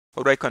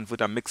How do I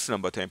convert a mixed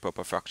number to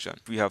improper fraction?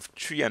 We have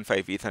 3 and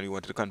 5/8 and we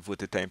want to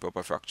convert it to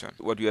improper fraction.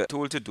 What we are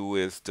told to do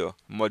is to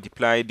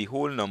multiply the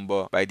whole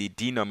number by the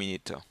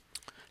denominator.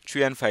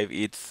 3 and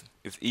 5/8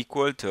 is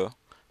equal to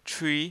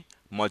 3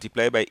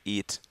 multiplied by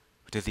 8,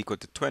 which is equal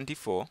to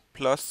 24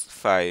 plus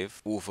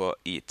 5 over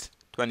 8.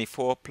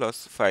 24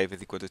 plus 5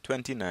 is equal to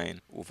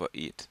 29 over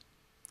 8.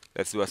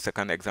 Let's do a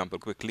second example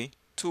quickly.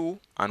 2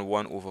 and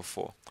 1 over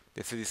 4.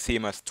 This is the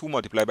same as 2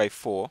 multiplied by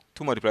 4.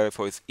 2 multiplied by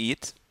 4 is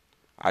 8.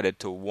 Added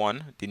to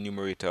 1, the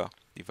numerator,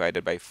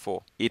 divided by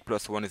 4. 8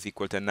 plus 1 is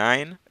equal to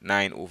 9.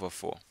 9 over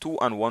 4. 2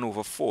 and 1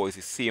 over 4 is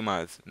the same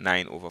as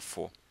 9 over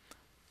 4.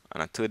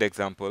 And a third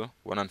example,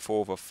 1 and 4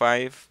 over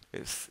 5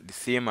 is the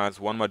same as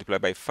 1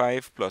 multiplied by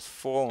 5 plus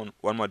 4.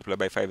 1 multiplied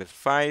by 5 is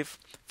 5.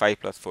 5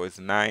 plus 4 is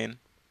 9.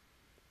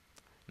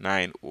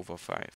 9 over 5.